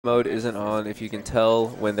mode isn't on if you can tell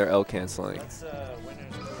when they're L canceling.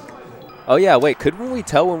 Oh yeah, wait, couldn't we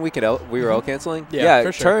tell when we were L canceling? Yeah,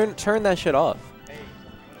 for sure. turn that shit off.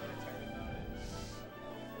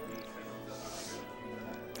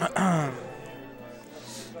 I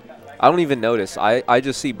don't even notice. I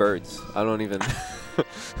just see birds. I don't even.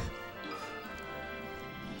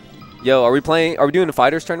 Yo, are we doing a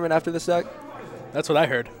fighters tournament after this, Zach? That's what I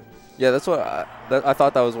heard. Yeah, that's what I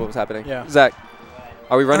thought that was what was happening. Yeah. Zach,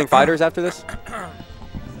 are we running fighters after this?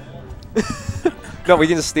 No, we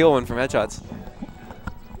can just steal one from headshots.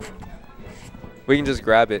 We can just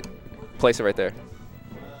grab it, place it right there.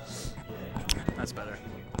 That's better.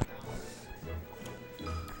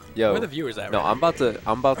 Yo, where are the viewers at? No, right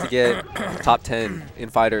I'm about to get top 10 in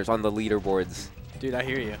fighters on the leaderboards. Dude, I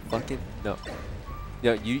hear you. Fucking no.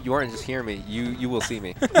 Yo, you aren't just hearing me. You will see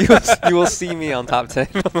me. You will see me on top 10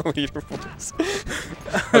 on the leaderboards.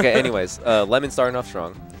 Okay. Anyways, Lemon's starting off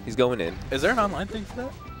strong. He's going in. Is there an online thing for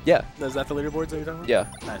that? Yeah. Is that the leaderboards that you're talking about? Yeah.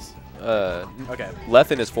 Nice. Okay. Okay.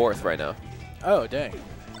 Leffen is 4th right now. Oh, dang.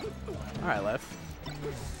 All right, Left.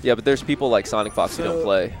 Yeah, but there's people like Sonic Fox who don't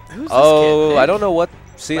play. Who's this Oh, kid, I don't know what.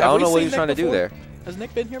 See, I Have don't we know what seen he's Nick trying to do before? there. Has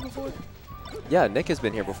Nick been here before? Yeah, Nick has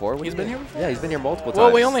been here before. He's been here before? Yeah, he's been here multiple times.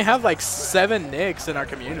 Well, we only have like 7 Nicks in our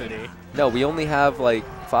community. No, we only have like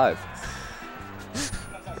 5.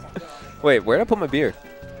 Wait, where'd I put my beer?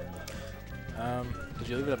 Did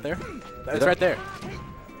you leave it up there? It's right there.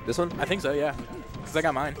 This one? I think so, yeah. Because I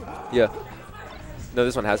got mine. Yeah. No,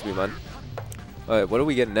 this one has to be mine. All right, what are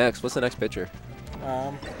we getting next? What's the next picture?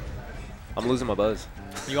 I'm losing my buzz.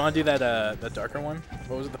 You want to do that the darker one?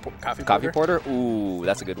 What was it? The coffee porter? Coffee porter? Ooh,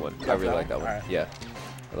 that's a good one. I really that like that one? one. All right. Yeah.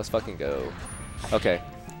 Let's fucking go. Okay.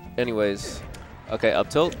 Anyways. Okay, up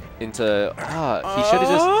tilt into he should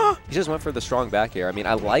have just went for the strong back air. I mean,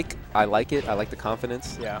 I like it. I like the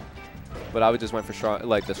confidence. Yeah. But I would just went for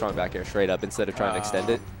the strong back air straight up instead of trying to extend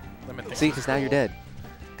it. See, because now you're dead.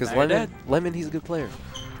 Because Lemon, he's a good player.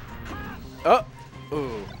 Oh.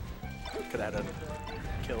 Ooh. Could have had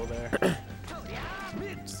a kill there.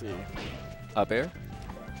 Let's see. Up air.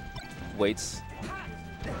 Waits.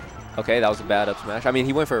 Okay, that was a bad up smash. I mean,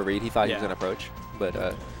 he went for a read. He thought he was going to approach,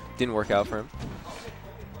 but didn't work out for him.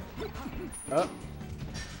 Oh.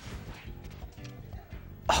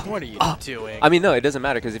 What are you doing? I mean, no, it doesn't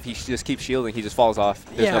matter because if he just keeps shielding, he just falls off.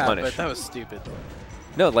 There's no punish. But that was stupid.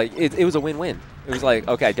 No, like, it was a win-win. It was like,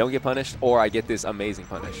 okay, I don't get punished, or I get this amazing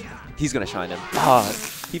punish. He's going to shine him.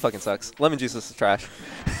 He fucking sucks. Lemonjuices is trash.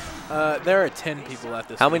 There are 10 people at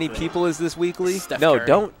this. How many people is this weekly? Steph no, Curry.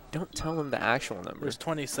 don't tell them the actual number. There's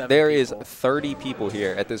 27 There people. is 30 people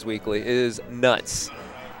here at this weekly. It is nuts.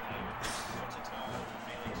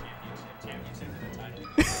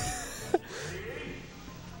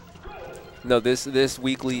 No, this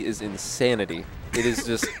weekly is insanity. It is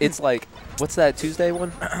just, it's like, what's that Tuesday one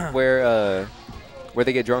where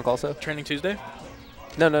they get drunk also? Training Tuesday?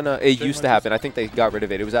 No. It used to happen. I think they got rid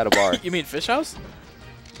of it. It was at a bar. You mean Fish House?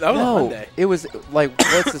 That was on Monday. It was like,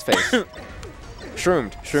 what's his face?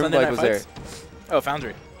 Shroomed. Shroomed like was there. Oh,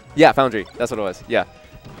 Foundry. Yeah, Foundry. That's what it was. Yeah.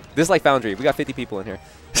 This is like Foundry. We got 50 people in here.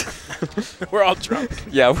 We're all drunk.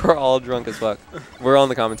 Yeah, we're all drunk as fuck. We're on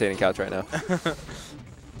the commentating couch right now.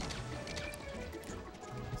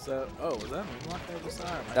 So, was that Moonwalk that just saw?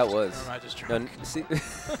 That was. I just drunk. No, see,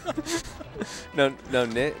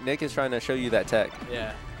 no. Nick is trying to show you that tech.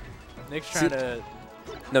 Yeah. Nick's trying to.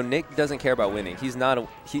 No, Nick doesn't care about winning. He's not a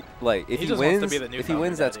if he just wins, wants to be the new if he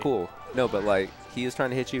wins, Founder that's Daddy. cool. No, but like he is trying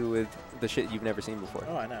to hit you with the shit you've never seen before.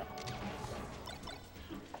 Oh, I know.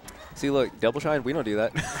 See, look, double shine. We don't do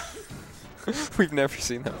that. We've never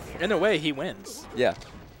seen that before. In a way, he wins. Yeah.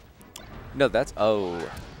 No, that's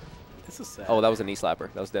This is sad. Oh, that was a knee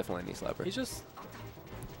slapper. That was definitely a knee slapper. He's just.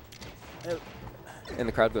 And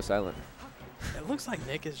the crowd goes silent. It looks like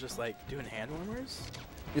Nick is just like doing hand warmers.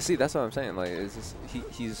 You see, that's what I'm saying. Like, it's just,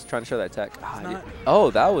 he's trying to show that tech.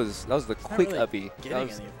 Not, that was the quick really up B. That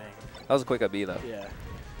that was a quick up B though. Yeah.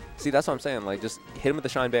 See, that's what I'm saying. Like, just hit him with the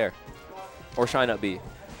shine bear, or shine up B,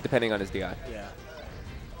 depending on his DI. Yeah.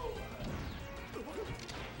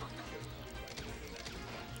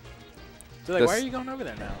 So like, why are you going over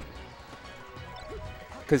there now?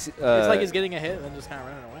 Because it's like he's getting a hit and then just kind of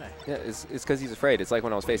running away. Yeah, it's because he's afraid. It's like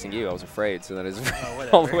when I was facing you, I was afraid, so then it's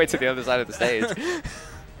all all the way to the other side of the stage.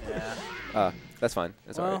 Yeah. That's fine.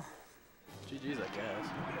 That's all right. GG's, I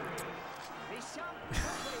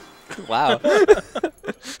guess. Wow.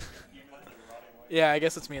 Yeah, I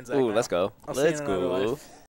guess it's me and Zach. Ooh, now. let's go. I'll see you in Let's another go. life.